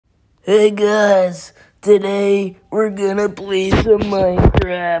Hey guys, today we're gonna play some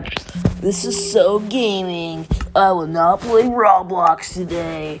Minecraft. This is so gaming. I will not play Roblox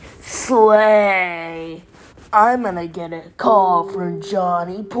today. Slay! I'm gonna get a call from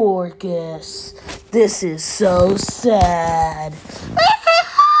Johnny Porcus. This is so sad.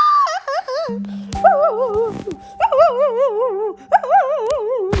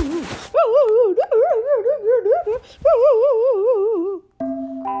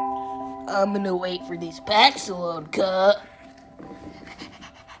 I'm gonna wait for these packs to load, cut.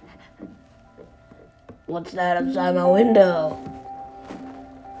 What's that outside my window?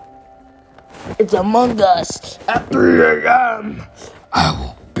 It's Among Us at 3 a.m. I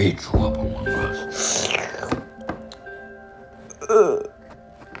will beat you up, Among Us.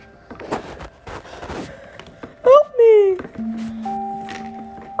 Help me!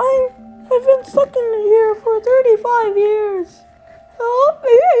 I've been stuck in here for 35 years. Help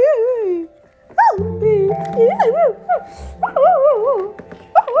me! Help me!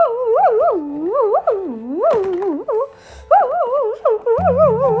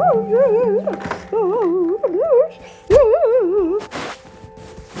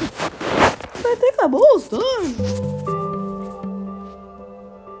 I think I'm almost done.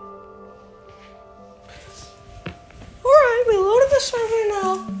 Alright, we loaded the server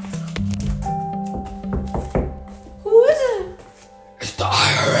now. Who is it? It's the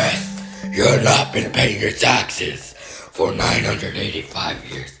IRS. You've not been paying your taxes for 985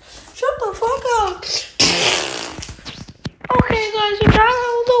 years. Shut the fuck up. Okay guys, we got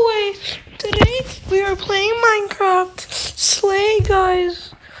out of the way. Today we are playing Minecraft. Slay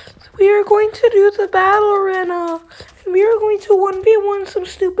guys. We are going to do the battle arena. And we are going to 1v1 some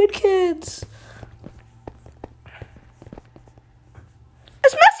stupid kids.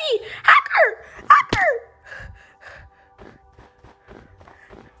 It's Messy! Hacker! Hacker!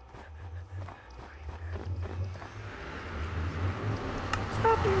 What's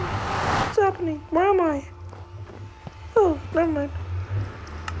happening? What's happening? Where am I? Oh, never mind.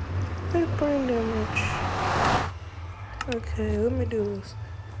 There's brain damage. Okay, let me do this.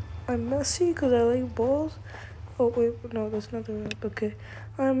 I'm messy because I like balls. Oh, wait, no, that's not the right. Okay.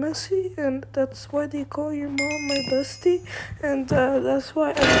 I'm messy, and that's why they call your mom my bestie. And that's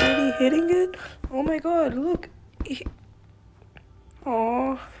why I'm really hitting it. Oh my god, look.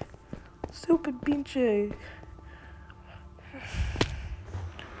 Aw. Stupid pinche.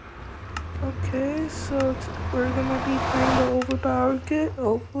 Okay, so we're gonna be playing the overpowered kit.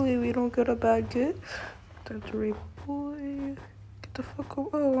 Hopefully we don't get a bad kit. Time to rape a boy. Get the fuck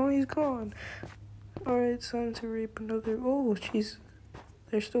up. Oh, he's gone. Alright, it's time to rape another. Oh, jeez.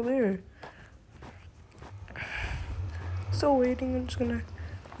 They're still there. Still waiting. I'm just gonna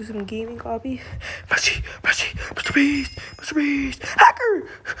do some gaming copy. Messy, Mr. Beast, Hacker!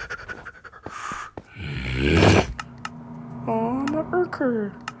 Oh, I'm a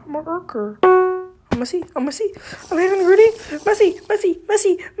urker. I'm messy. I'm hitting Rudy. Messy.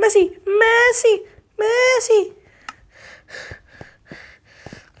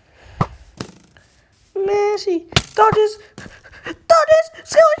 Dodges.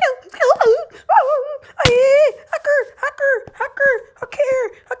 Skill. Hacker.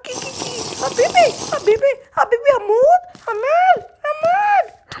 Habibi, I'm mad.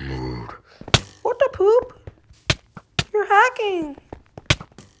 What the poop? You're hacking.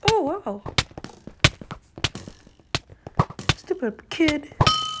 Oh, wow. Stupid kid.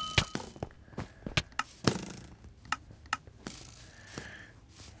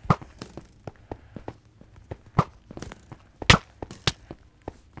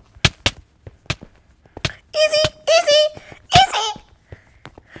 Easy.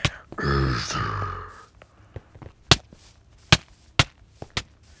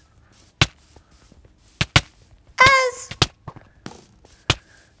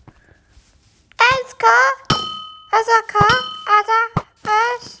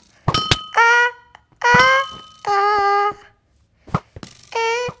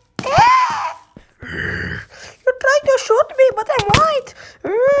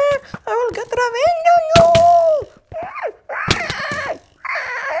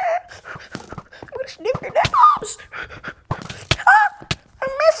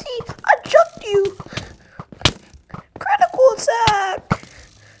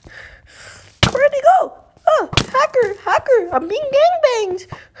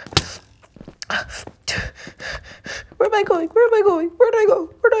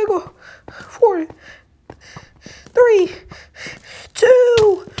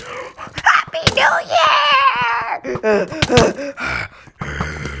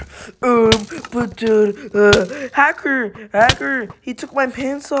 Hacker, he took my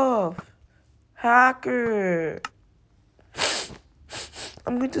pants off. Hacker.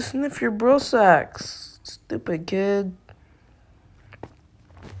 I'm going to sniff your bro sacks. Stupid kid.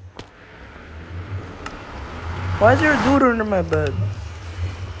 Why is there a dude under my bed?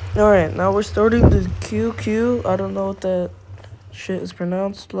 Alright, now we're starting the QQ. I don't know what that shit is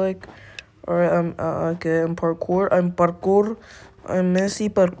pronounced like. Alright, I'm parkour. I'm Messi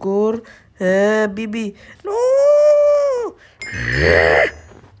parkour. Bibi. No!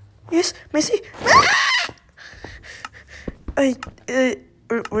 Yes, Messi.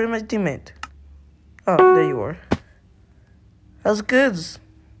 Where's my teammate? Oh, there you are. How's the kids?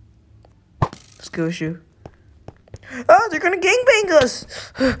 Skill issue. Oh, they're gonna gangbang us!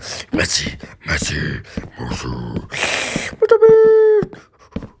 Messi.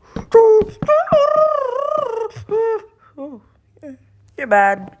 Oh, you're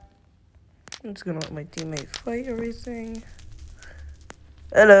bad. I'm just gonna let my teammate fight everything.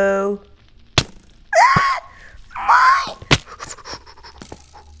 Hello.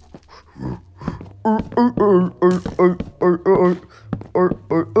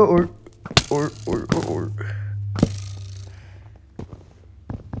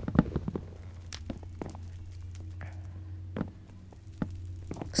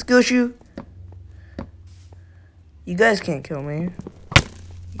 Skill shoe. You guys can't kill me.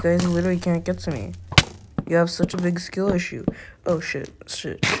 You guys literally can't get to me. You have such a big skill issue. Oh shit.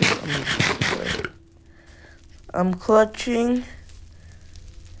 I'm clutching.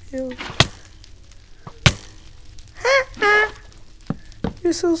 Ew.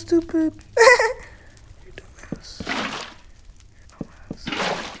 You're so stupid. You're dumbass.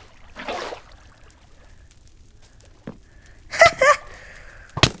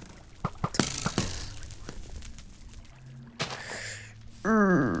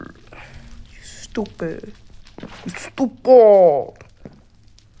 You stupid. You stupid.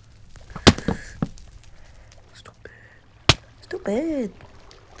 Stupid.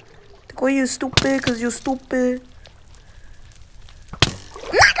 They call you stupid because you're stupid.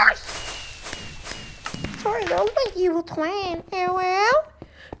 Sorry, that was my evil twin. Farewell.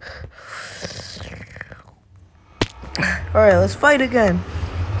 Alright, let's fight again.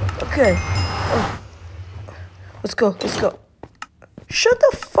 Okay. Oh. Let's go. Shut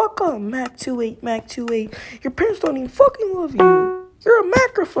the fuck up, Mac 28. Your parents don't even fucking love you. You're a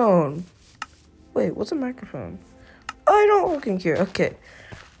microphone. Wait, what's a microphone? I don't fucking care. Okay.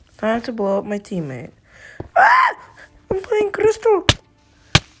 Time to blow up my teammate. Ah! I'm playing Crystal.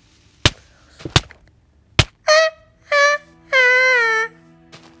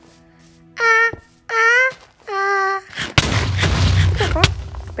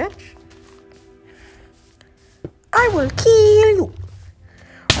 Bitch. I will kill you.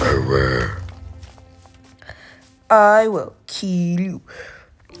 I will kill you.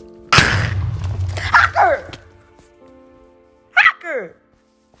 Hacker!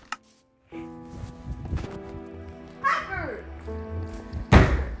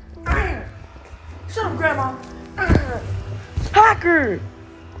 Shut up, Grandma. Hacker!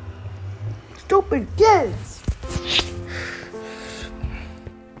 Stupid kids.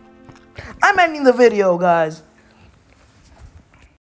 I'm ending the video, guys.